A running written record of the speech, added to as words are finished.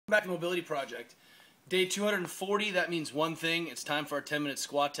Back to the Mobility Project. Day 240, that means one thing. It's time for our 10-minute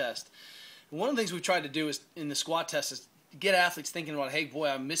squat test. And one of the things we've tried to do is in the squat test is get athletes thinking about, hey, boy,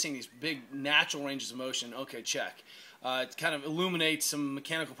 I'm missing these big natural ranges of motion. Okay, check. It kind of illuminates some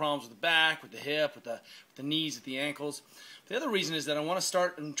mechanical problems with the back, with the hip, with the knees, with the ankles. The other reason is that I want to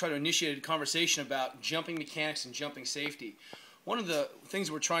start and try to initiate a conversation about jumping mechanics and jumping safety. One of the things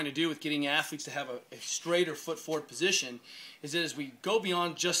we're trying to do with getting athletes to have a straighter foot forward position is that as we go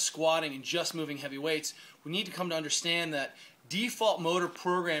beyond just squatting and just moving heavy weights, we need to come to understand that default motor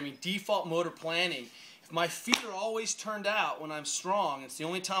programming, default motor planning, if my feet are always turned out when I'm strong, it's the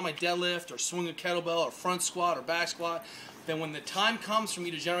only time I deadlift or swing a kettlebell or front squat or back squat, then when the time comes for me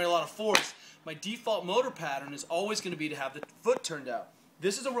to generate a lot of force, my default motor pattern is always going to be to have the foot turned out.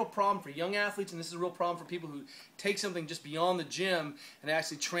 This is a real problem for young athletes, and this is a real problem for people who take something just beyond the gym and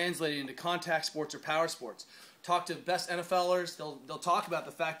actually translate it into contact sports or power sports. Talk to the best NFLers, they'll talk about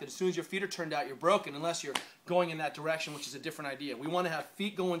the fact that as soon as your feet are turned out, you're broken unless you're going in that direction, which is a different idea. We want to have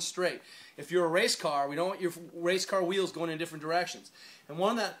feet going straight. If you're a race car, we don't want your race car wheels going in different directions. And one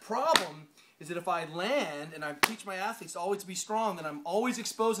of that problem is that if I land and I teach my athletes always to be strong, then I'm always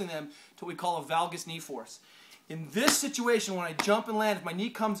exposing them to what we call a valgus knee force. In this situation, when I jump and land, if my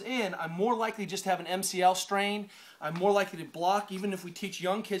knee comes in, I'm more likely just to have an MCL strain. I'm more likely to block. Even if we teach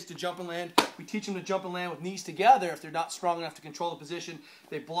young kids to jump and land, we teach them to jump and land with knees together. If they're not strong enough to control the position,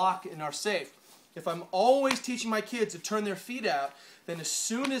 they block and are safe. If I'm always teaching my kids to turn their feet out, then as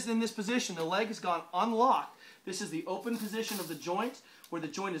soon as in this position the leg has gone unlocked, this is the open position of the joint, where the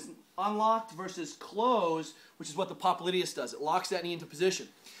joint is unlocked versus closed, which is what the popliteus does. It locks that knee into position.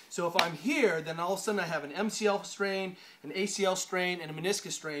 So if I'm here, then all of a sudden I have an MCL strain, an ACL strain, and a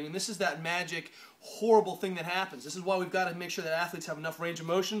meniscus strain. And this is that magic, horrible thing that happens. This is why we've got to make sure that athletes have enough range of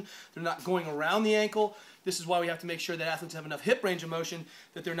motion. They're not going around the ankle. This is why we have to make sure that athletes have enough hip range of motion,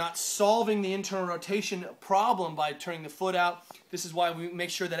 that they're not solving the internal rotation problem by turning the foot out. This is why we make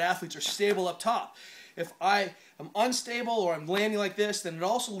sure that athletes are stable up top. If I am unstable or I'm landing like this, then it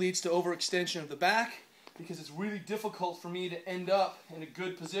also leads to overextension of the back, because it's really difficult for me to end up in a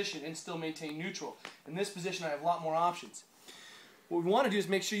good position and still maintain neutral. In this position, I have a lot more options. What we want to do is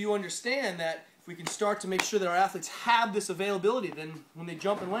make sure you understand that if we can start to make sure that our athletes have this availability, then when they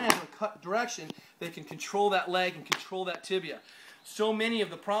jump and land in a cut direction, they can control that leg and control that tibia. So many of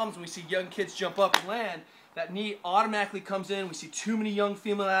the problems when we see young kids jump up and land, that knee automatically comes in. We see too many young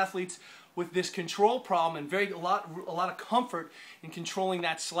female athletes with this control problem and a lot of comfort in controlling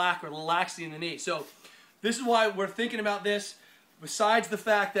that slack or the laxity in the knee. So this is why we're thinking about this. Besides the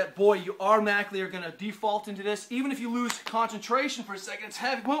fact that, boy, you automatically are going to default into this. Even if you lose concentration for a second, it's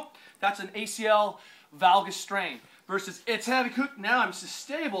heavy, whoop, that's an ACL valgus strain. Versus it's heavy, now I'm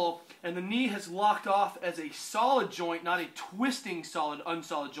stable, and the knee has locked off as a solid joint, not a twisting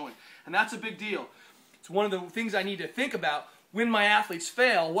unsolid joint. And that's a big deal. It's one of the things I need to think about. When my athletes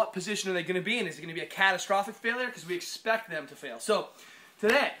fail, what position are they going to be in? Is it going to be a catastrophic failure? Because we expect them to fail. So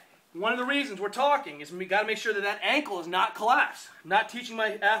today, one of the reasons we're talking is we got to make sure that that ankle is not collapsed. I'm not teaching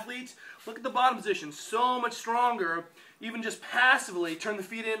my athletes, look at the bottom position, so much stronger. Even just passively, turn the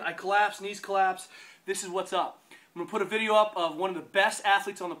feet in, I collapse, knees collapse. This is what's up. I'm going to put a video up of one of the best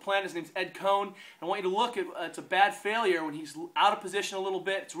athletes on the planet. His name's Ed Cohn. I want you to look at, it's a bad failure when he's out of position a little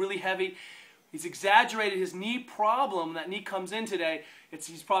bit. It's really heavy. He's exaggerated his knee problem. That knee comes in today.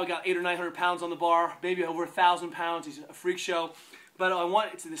 He's probably got 800 or 900 pounds on the bar, maybe over 1,000 pounds. He's a freak show. But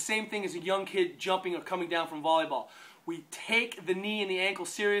it's the same thing as a young kid jumping or coming down from volleyball. We take the knee and the ankle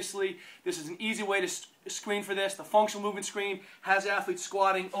seriously. This is an easy way to screen for this. The functional movement screen has athletes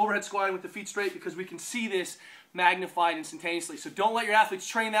squatting, overhead squatting with the feet straight, because we can see this magnified instantaneously. So don't let your athletes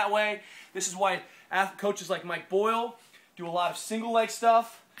train that way. This is why coaches like Mike Boyle do a lot of single leg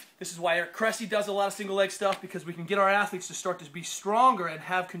stuff. This is why Eric Cressy does a lot of single leg stuff, because we can get our athletes to start to be stronger and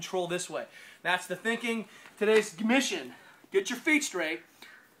have control this way. That's the thinking. Today's mission, get your feet straight.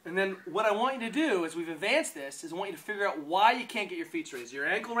 And then what I want you to do as we've advanced this is I want you to figure out why you can't get your feet straight. Is it your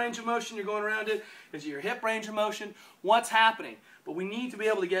ankle range of motion, you're going around it? Is it your hip range of motion? What's happening? But we need to be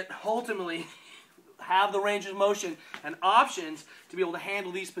able to ultimately have the range of motion and options to be able to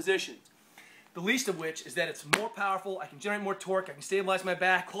handle these positions. The least of which is that it's more powerful, I can generate more torque, I can stabilize my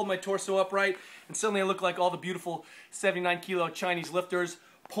back, hold my torso upright, and suddenly I look like all the beautiful 79-kilo Chinese lifters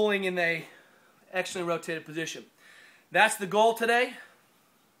pulling in a externally rotated position. That's the goal today.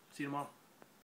 See you tomorrow.